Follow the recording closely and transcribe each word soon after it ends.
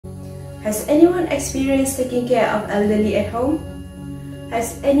Has anyone experienced taking care of elderly at home?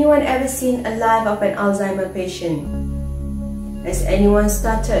 Has anyone ever seen a life of an Alzheimer patient? Has anyone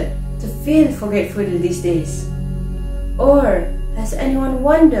started to feel forgetful these days? Or has anyone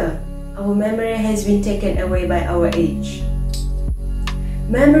wondered our memory has been taken away by our age?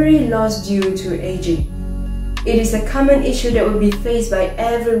 Memory loss due to aging. It is a common issue that will be faced by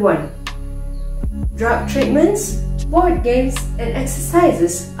everyone. Drug treatments, board games, and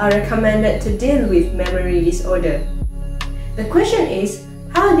exercises are recommended to deal with memory disorder. The question is,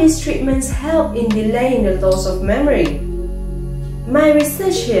 how these treatments help in delaying the loss of memory? My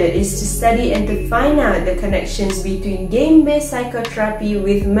research here is to study and to find out the connections between game-based psychotherapy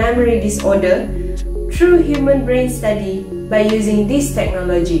with memory disorder through human brain study by using this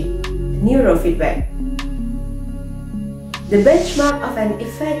technology, neurofeedback. The benchmark of an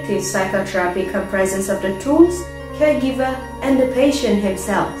effective psychotherapy comprises of the tools, caregiver, and the patient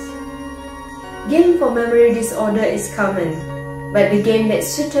himself. Game for memory disorder is common, but the game that's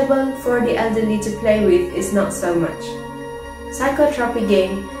suitable for the elderly to play with is not so much. Psychotherapy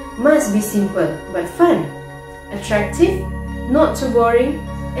game must be simple but fun, attractive, not too boring,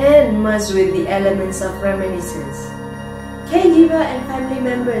 and must with the elements of reminiscence. Caregiver and family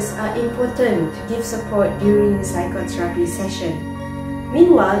members are important to give support during the psychotherapy session.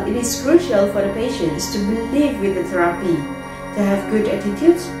 Meanwhile, it is crucial for the patients to believe with the therapy, to have good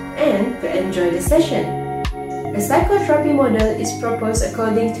attitudes, and to enjoy the session. A psychotherapy model is proposed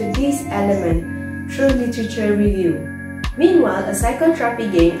according to this element through literature review. Meanwhile, a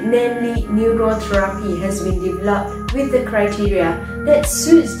psychotherapy game, namely neurotherapy, has been developed with the criteria that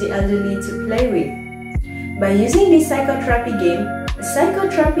suits the elderly to play with. By using this psychotherapy game, a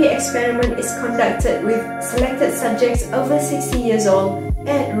psychotherapy experiment is conducted with selected subjects over 60 years old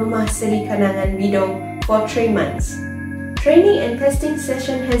at Rumah Seri Kenangan Bidong for 3 months. Training and testing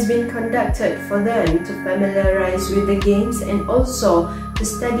session has been conducted for them to familiarize with the games and also to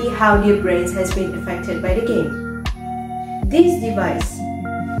study how their brains has been affected by the game. This device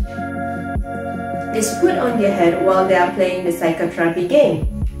is put on their head while they are playing the psychotherapy game.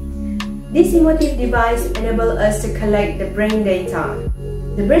 This emotive device enables us to collect the brain data.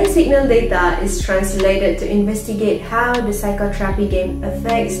 The brain signal data is translated to investigate how the psychotherapy game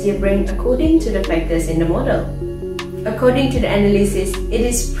affects their brain according to the factors in the model. According to the analysis, it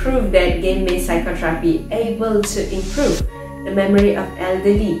is proved that game-based psychotherapy is able to improve the memory of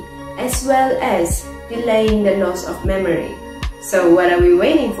elderly as well as delaying the loss of memory. So what are we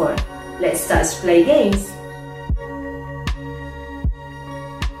waiting for? Let's start to play games!